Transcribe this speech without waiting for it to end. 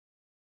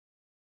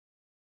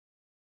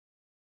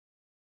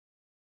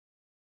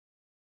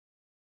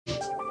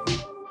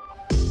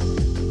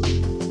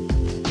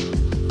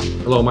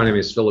Hello, my name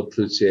is Philippe,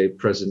 Cloutier,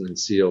 President and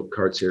CEO of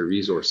Cartier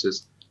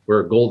Resources.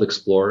 We're a gold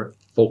explorer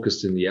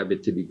focused in the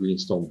Abitibi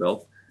Greenstone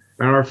Belt.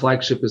 And our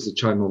flagship is the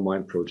Chimo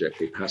Mine project,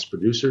 a past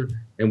producer.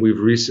 And we've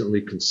recently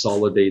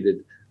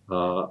consolidated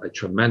a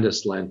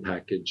tremendous land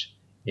package.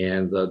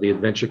 And the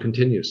adventure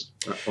continues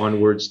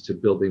onwards to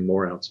building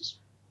more ounces.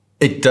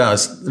 It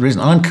does. The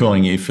reason I'm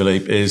calling you,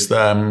 Philippe, is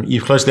that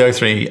you've closed the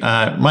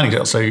O3 mining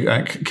deal. So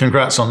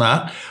congrats on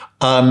that.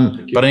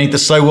 But I need the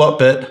so what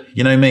bit,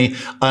 you know me.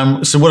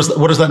 So what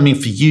does that mean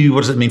for you?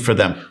 What does it mean for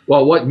them?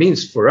 Well, what it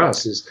means for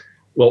us is,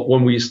 well,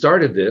 when we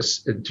started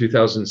this in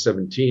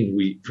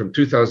 2017, from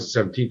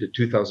 2017 to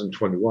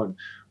 2021,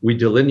 we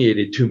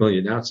delineated 2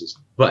 million ounces.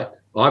 But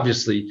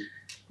obviously,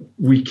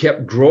 we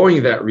kept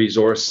growing that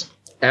resource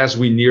as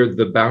we neared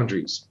the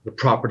boundaries, the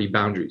property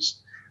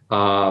boundaries.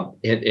 And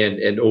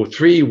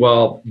O3,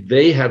 well,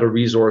 they had a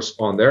resource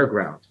on their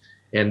ground.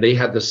 And they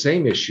had the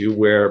same issue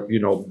where, you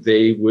know,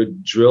 they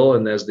would drill,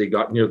 and as they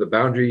got near the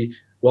boundary,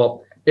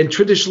 well, and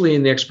traditionally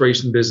in the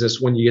exploration business,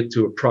 when you get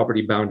to a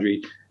property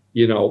boundary,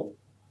 you know,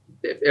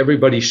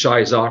 everybody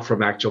shies off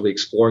from actually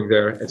exploring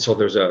there. And so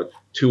there's a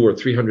 200 or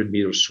 300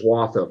 meter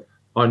swath of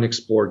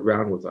unexplored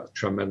ground with a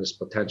tremendous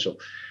potential.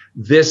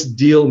 This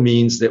deal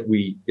means that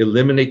we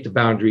eliminate the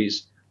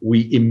boundaries.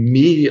 We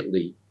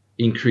immediately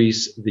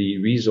increase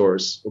the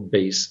resource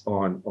base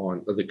on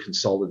the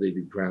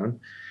consolidated ground.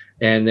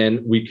 And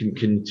then we can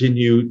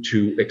continue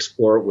to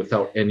explore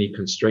without any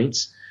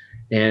constraints.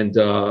 And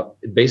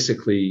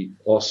basically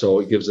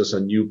also it gives us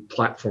a new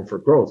platform for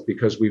growth,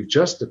 because we've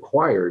just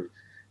acquired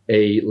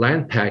a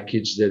land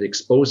package that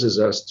exposes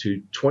us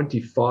to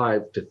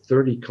 25 to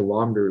 30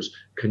 kilometers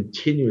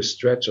continuous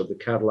stretch of the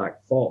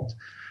Cadillac Fault.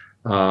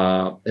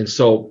 And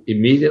so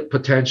immediate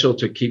potential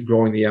to keep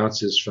growing the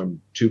ounces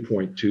from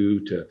 2.2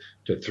 to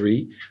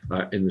 3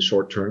 in the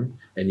short term,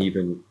 and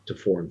even to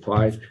 4 and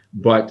 5.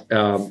 But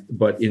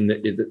in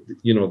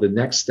the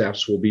next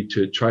steps will be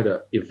to try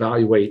to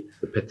evaluate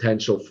the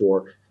potential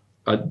for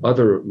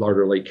other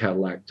Larder Lake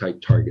Cadillac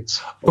type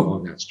targets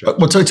along that stretch.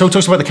 Well, talk to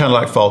us about the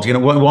Cadillac Fault. You know,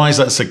 why is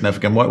that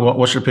significant?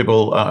 What should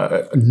people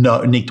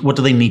know? What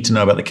do they need to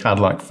know about the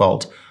Cadillac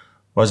Fault?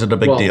 Why is it a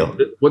big deal?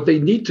 What they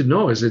need to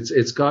know is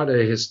it's got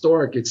a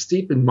historic, it's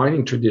steep in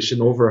mining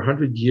tradition, over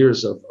 100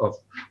 years of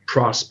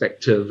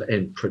prospective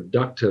and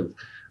productive,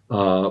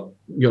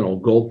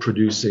 gold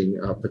producing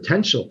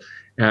potential.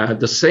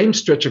 The same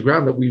stretch of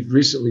ground that we've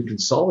recently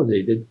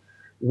consolidated,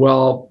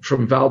 well,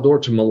 from Val-d'Or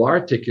to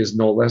Malartic is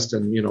no less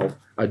than,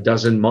 a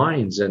dozen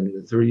mines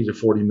and 30 to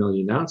 40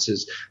 million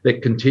ounces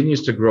that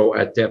continues to grow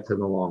at depth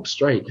and along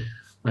strike.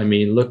 I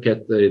mean, look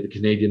at the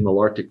Canadian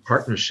Malartic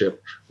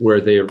partnership, where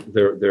they're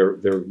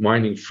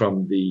mining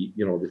from the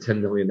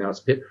 10 million ounce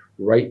pit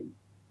right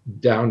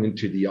down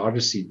into the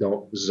Odyssey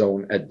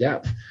zone at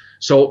depth.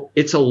 So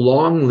it's a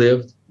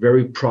long-lived,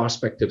 very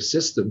prospective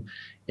system.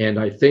 And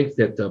I think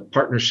that the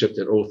partnership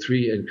that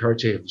O3 and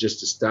Cartier have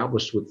just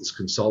established with this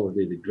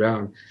consolidated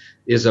ground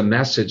is a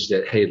message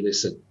that, hey,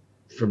 listen,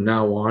 from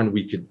now on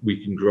we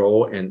can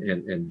grow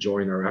and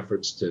join our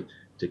efforts to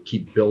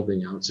keep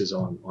building ounces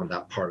on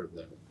that part of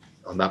the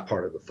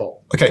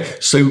fault. Okay,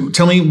 so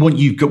tell me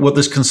what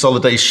this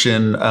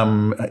consolidation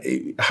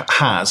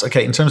has.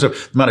 Okay, in terms of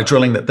the amount of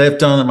drilling that they've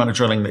done, the amount of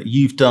drilling that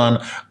you've done,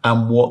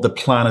 and what the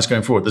plan is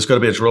going forward. There's got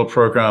to be a drill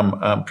program,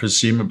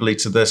 presumably,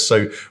 to this.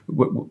 So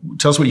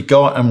tell us what you've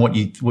got and what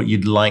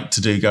you'd like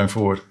to do going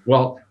forward.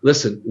 Well,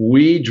 listen,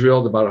 we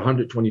drilled about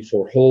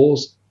 124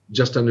 holes,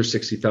 just under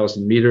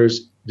 60,000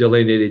 meters,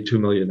 delineated 2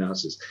 million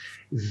ounces.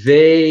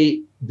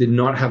 They did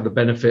not have the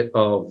benefit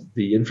of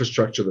the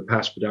infrastructure, the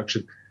past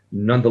production.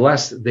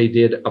 Nonetheless, they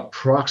did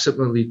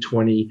approximately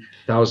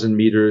 20,000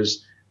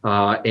 meters,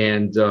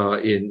 and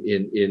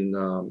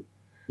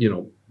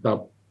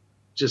about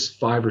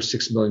just $5 or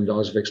 $6 million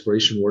of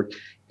exploration work,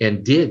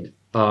 and did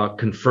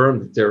confirm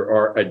that there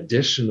are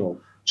additional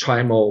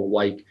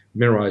Chimo-like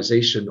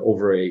mineralization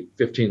over a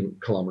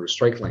 15-kilometer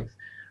strike length.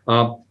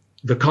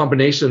 The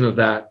combination of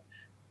that,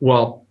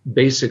 well,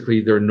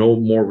 basically there are no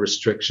more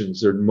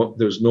restrictions.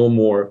 There's no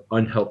more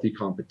unhealthy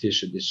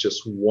competition. It's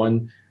just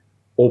one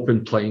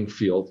open playing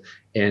field,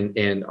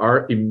 and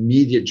our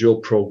immediate drill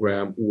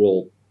program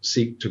will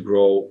seek to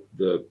grow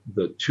the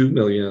 2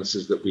 million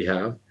ounces that we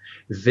have,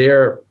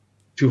 their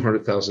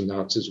 200,000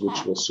 ounces,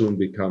 which will soon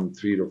become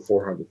 300,000 to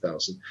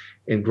 400,000,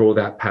 and grow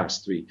that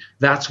past 3.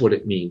 That's what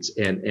it means,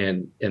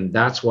 and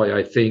that's why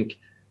I think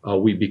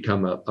we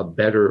become a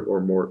better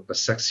or a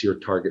sexier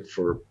target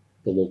for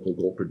the local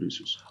gold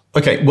producers.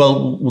 Okay,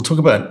 well, we'll talk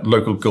about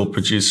local gold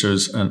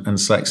producers and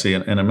sexy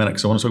in a minute,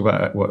 because I want to talk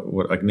about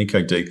what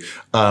Agnico do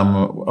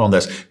on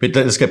this. But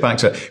let's get back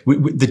to it.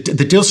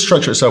 The deal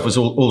structure itself is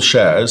all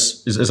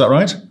shares. Is that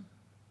right?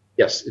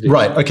 Yes, it is.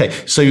 Right. Okay.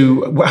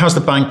 So how's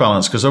the bank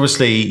balance? Because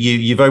obviously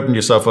you've opened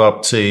yourself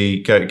up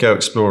to go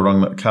explore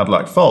along the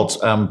Cadillac Fault,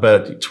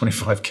 but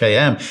 25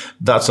 km,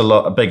 that's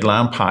a big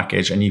land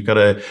package, and you've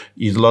a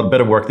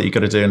bit of work that you've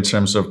got to do in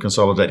terms of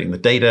consolidating the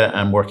data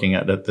and working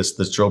at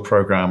this drill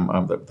program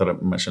that I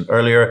mentioned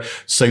earlier.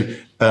 So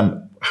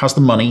how's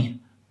the money?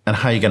 and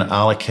how you're going to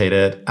allocate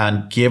it.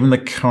 And given the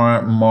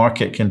current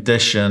market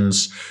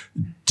conditions,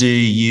 do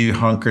you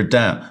hunker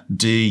down?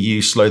 Do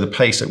you slow the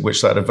pace at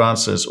which that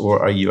advances,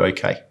 or are you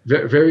okay?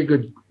 Very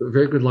good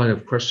line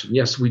of question.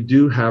 Yes, we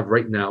do have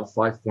right now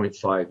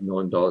 $5.5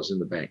 million in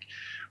the bank.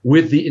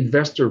 With the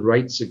investor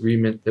rights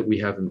agreement that we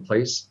have in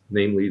place,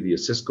 namely the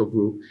Osisko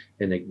Group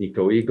and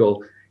Agnico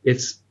Eagle,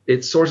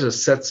 it sort of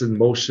sets in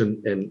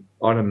motion an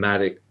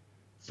automatic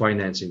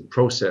financing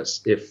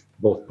process if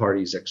both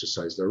parties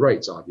exercise their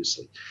rights,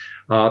 obviously.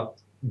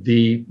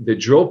 The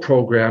drill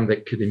program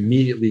that could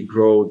immediately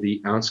grow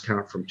the ounce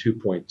count from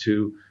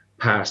 2.2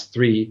 past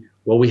 3,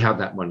 well, we have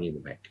that money in the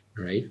bank,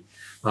 right?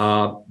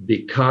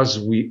 Because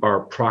we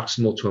are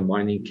proximal to a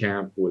mining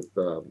camp with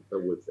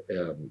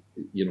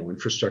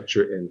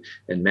infrastructure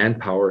and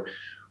manpower,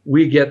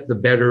 we get the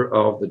better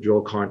of the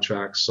drill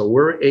contracts. So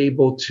we're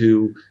able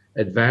to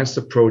advance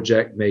the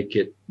project, make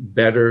it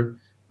better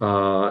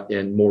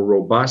and more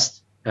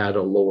robust at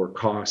a lower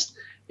cost.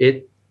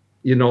 It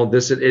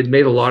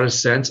made a lot of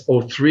sense.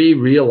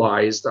 O3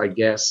 realized, I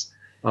guess,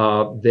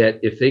 that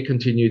if they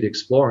continued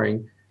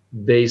exploring,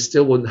 they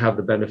still wouldn't have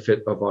the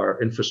benefit of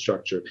our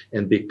infrastructure.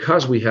 And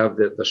because we have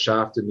the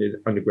shaft and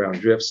the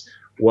underground drifts,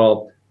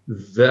 well,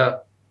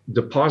 the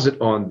deposit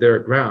on their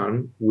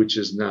ground, which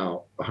is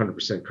now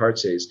 100%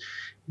 Cartier's,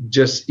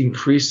 just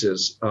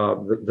increases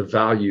the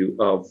value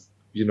of,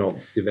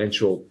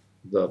 eventual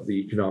the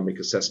economic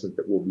assessment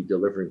that we'll be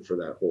delivering for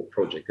that whole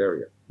project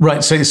area.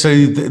 Right. So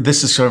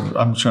this is sort of,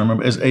 I'm trying to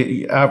remember, is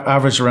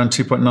average around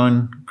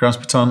 2.9 grams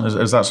per ton?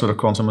 Is that sort of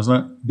quantum,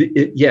 isn't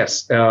it?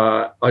 Yes.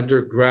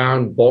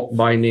 Underground bulk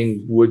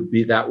mining would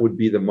be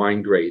the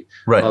mine grade.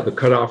 Right. The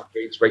cutoff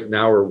grades right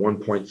now are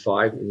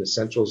 1.5 in the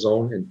central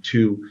zone and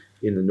 2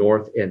 in the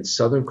north and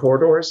southern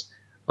corridors.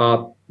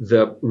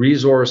 The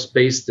resource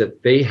base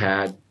that they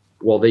had,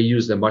 well, they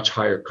used a much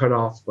higher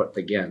cutoff, but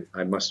again,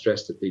 I must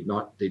stress that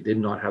they did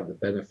not have the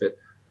benefit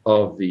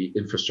of the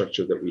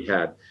infrastructure that we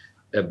had,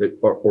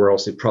 or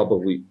else they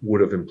probably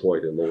would have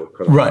employed a lower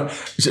cutoff. Right.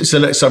 So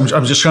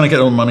I'm just trying to get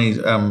all the money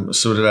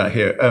sorted out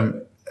here.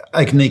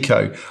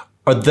 Agnico,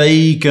 are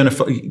they going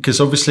to?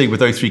 Because obviously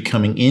with O3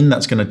 coming in,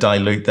 that's going to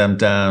dilute them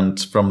down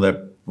from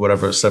the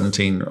whatever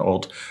 17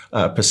 odd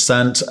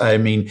 %. I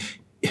mean,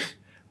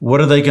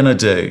 what are they going to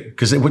do?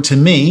 Because to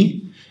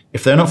me,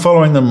 if they're not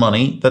following the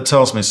money, that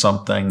tells me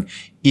something.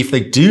 If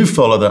they do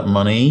follow that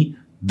money,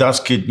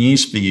 that's good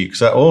news for you, because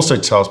that also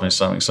tells me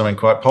something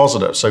quite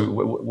positive. So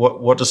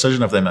what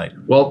decision have they made?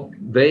 Well,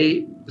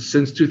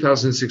 since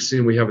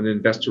 2016, we have an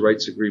investor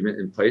rights agreement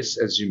in place.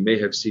 As you may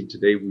have seen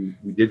today, we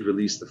did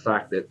release the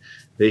fact that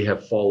they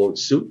have followed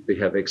suit. They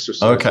have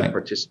exercised their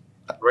participation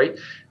right.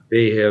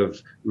 They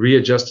have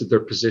readjusted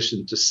their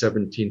position to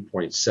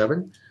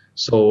 17.7.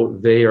 So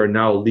they are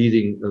now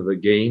leading the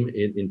game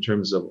in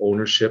terms of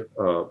ownership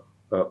of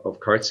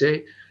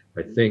Cartier.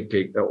 I think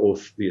the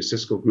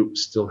Osisko Group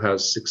still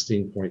has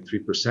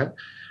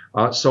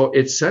 16.3%. So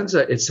it sends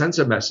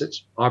a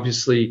message.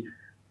 Obviously,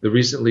 the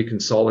recently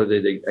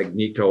consolidated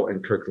Agnico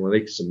and Kirkland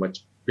Lake is a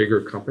much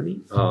bigger company,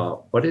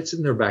 but it's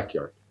in their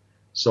backyard.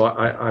 So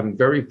I'm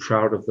very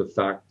proud of the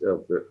fact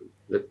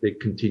that they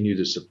continue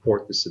to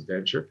support this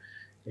adventure.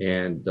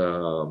 And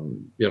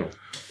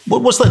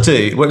what's that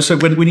do? So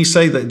when you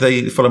say that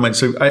they follow money,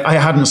 so I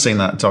hadn't seen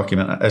that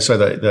document, so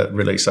that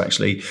release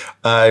actually.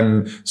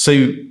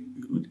 So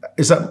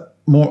is that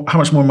more? How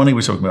much more money are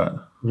we talking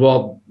about?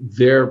 Well,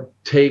 their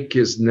take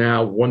is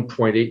now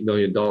 $1.8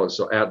 million.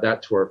 So add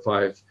that to our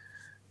 5.3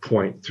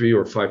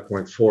 or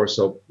 5.4.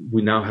 So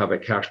we now have a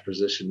cash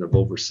position of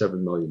over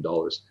 $7 million.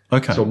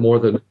 Okay. So more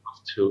than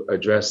enough to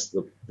address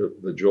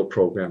the drill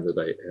program that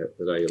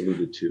I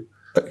alluded to.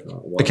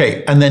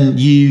 Okay, and then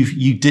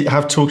you did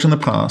have talked in the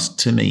past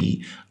to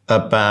me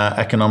about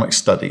economic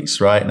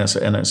studies, right?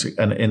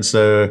 And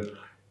so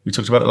we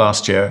talked about it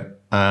last year,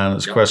 and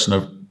it's a question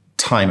of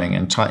timing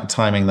and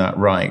timing that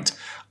right.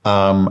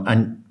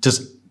 And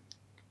does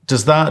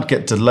that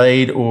get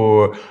delayed,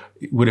 or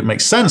would it make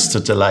sense to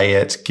delay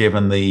it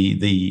given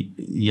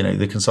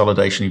the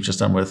consolidation you've just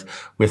done with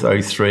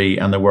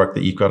O3 and the work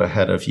that you've got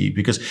ahead of you?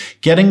 Because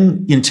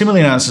getting 2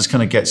 million ounces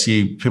kind of gets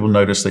you, people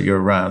notice that you're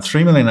around.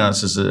 3 million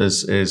ounces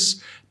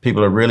is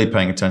people are really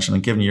paying attention,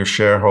 and giving your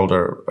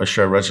shareholder a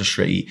share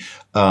registry,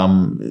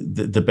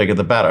 the bigger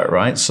the better,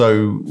 right?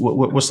 So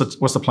what's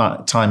the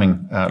plan,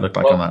 timing look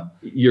like on that?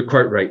 You're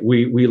quite right.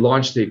 We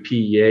launched a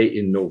PEA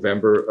in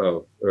November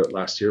of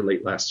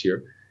late last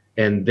year.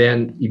 And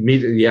then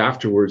immediately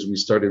afterwards, we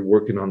started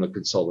working on the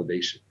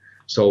consolidation.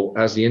 So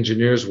as the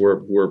engineers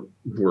were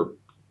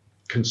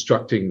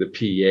constructing the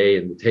PEA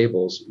and the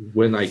tables,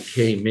 when I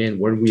came in,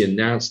 when we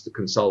announced the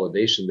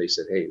consolidation, they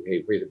said, hey,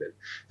 wait a minute,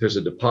 there's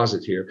a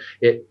deposit here.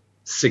 It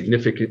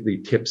significantly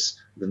tips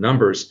the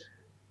numbers.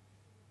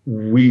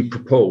 We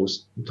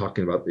propose, I'm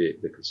talking about the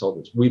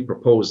consultants, we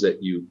propose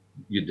that you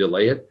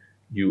delay it,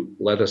 you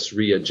let us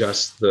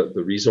readjust the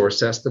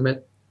resource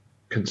estimate,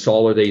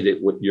 consolidate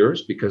it with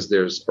yours, because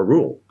there's a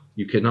rule.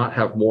 You cannot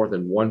have more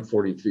than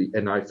 143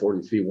 NI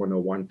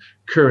 43-101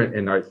 current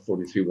NI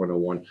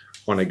 43-101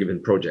 on a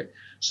given project.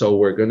 So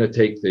we're going to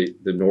take the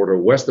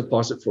Northwest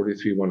deposit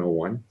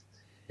 43-101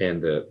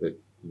 and the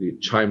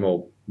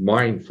Chimo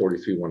Mine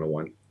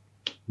 43-101,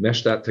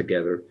 mesh that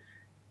together,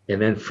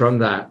 and then from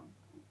that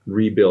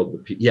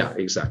rebuild the yeah,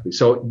 exactly.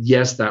 So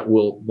yes, that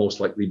will most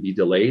likely be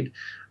delayed.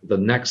 The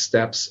next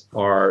steps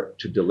are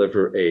to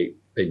deliver a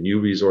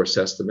new resource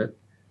estimate,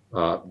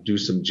 do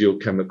some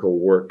geochemical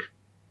work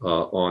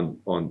on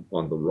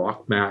the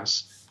rock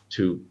mass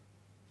to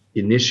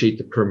initiate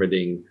the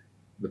permitting,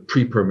 the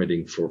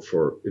pre-permitting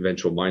for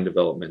eventual mine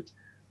development,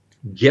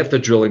 get the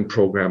drilling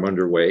program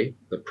underway,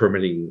 the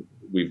permitting,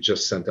 we've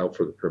just sent out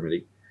for the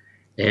permitting,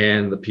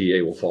 and the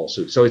PEA will follow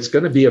suit. So it's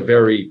going to be a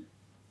very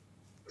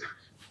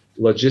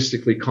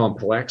logistically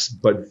complex,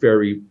 but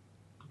very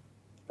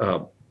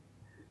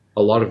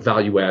a lot of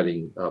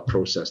value-adding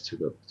process to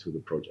the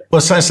project. Well,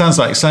 it sounds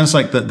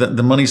like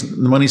the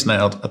money's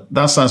nailed.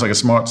 That sounds like a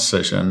smart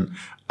decision.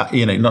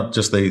 Not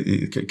just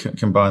the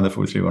combine the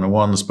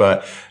 43-101s,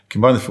 but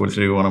combine the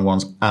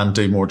 43-101s and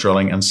do more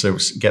drilling, and so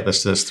get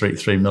this to this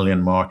 3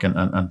 million mark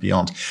and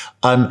beyond.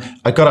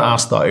 I've got to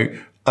ask though.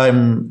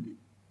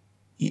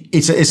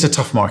 It's a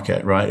tough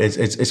market, right?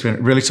 It's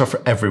been really tough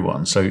for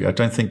everyone. So I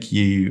don't think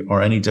you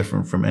are any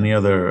different from any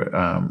other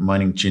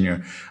mining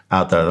junior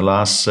out there. The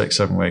last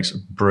 6-7 weeks,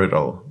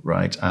 brutal,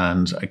 right?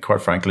 And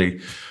quite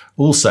frankly,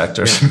 all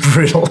sectors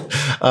brutal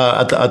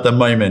at the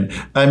moment.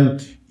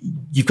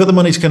 You've got the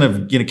money to kind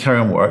of carry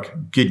on work.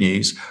 Good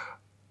news.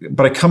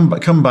 But I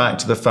come back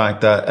to the fact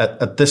that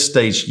at this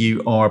stage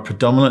you are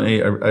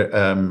predominantly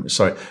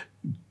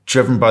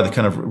driven by the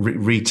kind of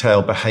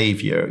retail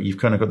behavior. You've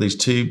kind of got these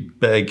two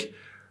big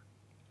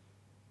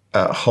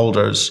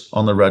holders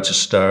on the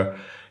register.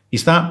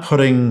 Is that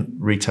putting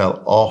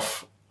retail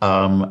off?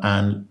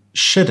 And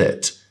should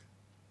it?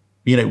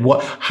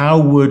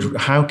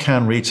 How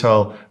can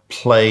retail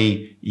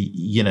play?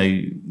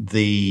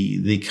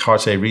 The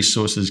Cartier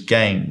Resources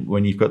game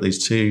when you've got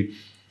these two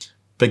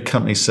big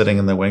companies sitting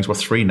in the wings, well,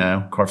 3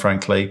 now, quite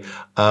frankly,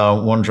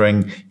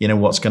 wondering,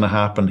 what's going to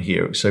happen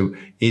here. So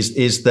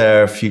is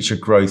there future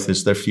growth?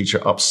 Is there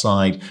future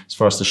upside as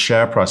far as the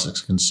share price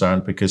is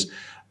concerned? Because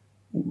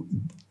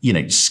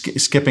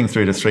skipping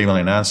through to 3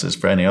 million ounces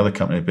for any other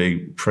company would be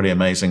pretty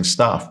amazing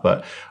stuff.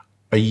 But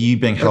are you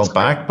being held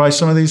back by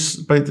some of these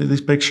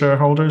big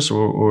shareholders,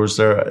 or is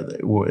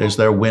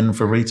there a win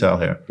for retail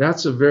here?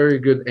 That's a very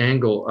good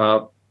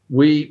angle.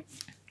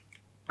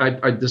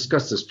 I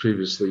discussed this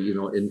previously.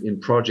 In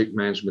project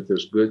management,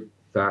 there's good,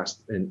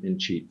 fast, and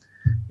cheap,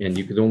 and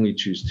you can only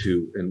choose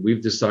 2. And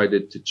we've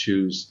decided to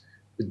choose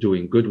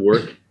doing good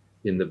work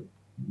in the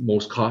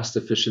most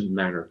cost-efficient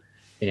manner,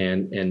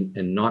 and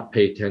not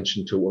pay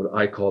attention to what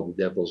I call the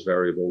devil's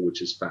variable,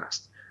 which is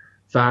fast.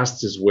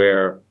 Fast is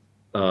where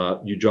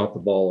you drop the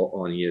ball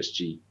on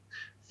ESG.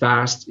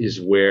 Fast is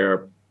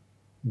where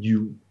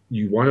you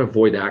want to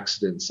avoid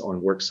accidents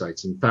on work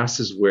sites, and fast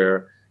is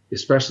where,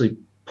 especially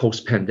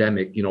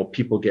post-pandemic,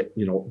 people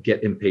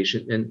get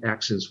impatient and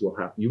accidents will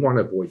happen. You want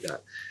to avoid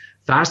that.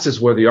 Fast is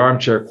where the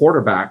armchair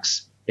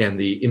quarterbacks and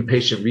the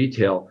impatient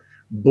retail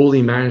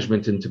bully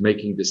management into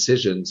making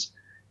decisions,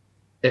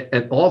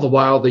 and all the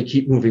while they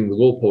keep moving the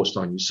goalpost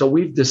on you. So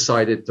we've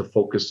decided to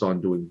focus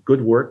on doing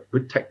good work,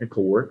 good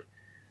technical work,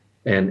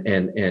 and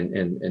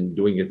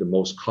doing it the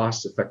most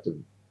cost-effective,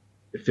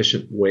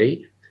 efficient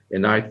way.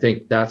 And I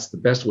think that's the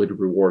best way to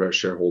reward our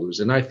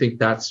shareholders. And I think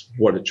that's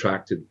what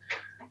attracted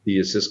the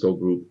Osisko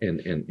Group and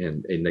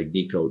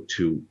Agnico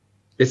to.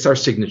 It's our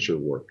signature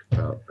work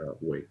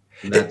way.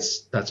 And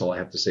that's all I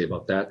have to say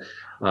about that.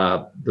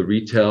 The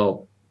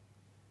retail,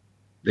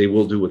 they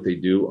will do what they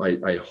do.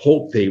 I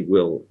hope they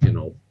will,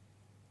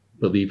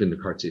 believe in the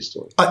Cartier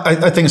story.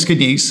 I think it's good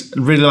news.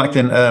 Really like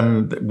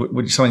what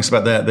you're telling us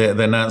about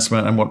the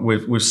announcement and what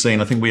we've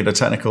seen. I think we had a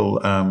technical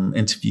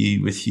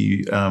interview with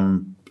you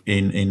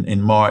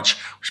in March,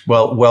 which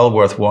well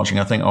worth watching.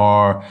 I think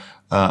our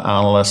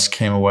analysts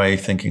came away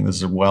thinking this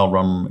is a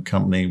well-run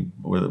company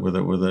with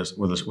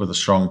a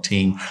strong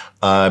team.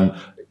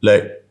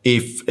 Look,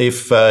 if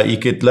you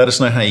could let us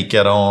know how you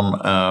get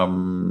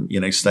on,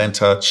 stay in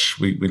touch.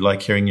 We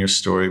like hearing your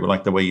story. We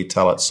like the way you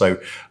tell it. So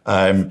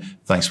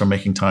thanks for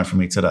making time for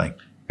me today.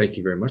 Thank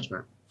you very much,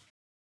 Matt.